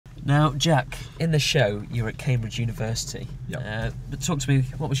Now, Jack, in the show, you're at Cambridge University. Yep. But talk to me,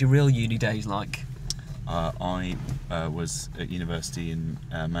 what was your real uni days like? I was at university in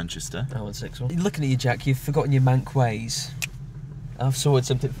Manchester. Oh, 161. Looking at you, Jack, you've forgotten your Manc ways. I've sorted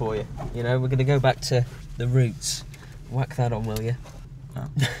something for you. You know, we're going to go back to the roots. Whack that on, will you? No.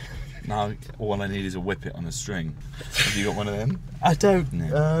 Now, all I need is a whippet on a string. Have you got one of them? I don't.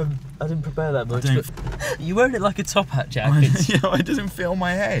 No. I didn't prepare that much. I But you're wearing it like a top hat, Jack. Yeah, it doesn't fit on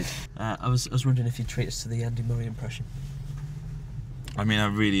my head. I was wondering if you'd treat us to the Andy Murray impression. I mean, I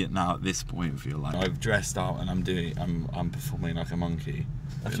really now at this point feel like I've dressed out and I'm performing like a monkey.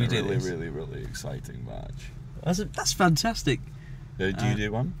 After In you a do really, this? really exciting match. That's fantastic. Do you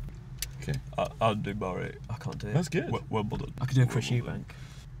do one? Okay. Andy Murray. I can't do it. That's good. Wimbledon. I could do a Chris Eubank.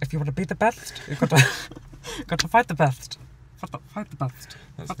 If you want to be the best, you've got to fight the best. Fight the best.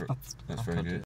 That's very good.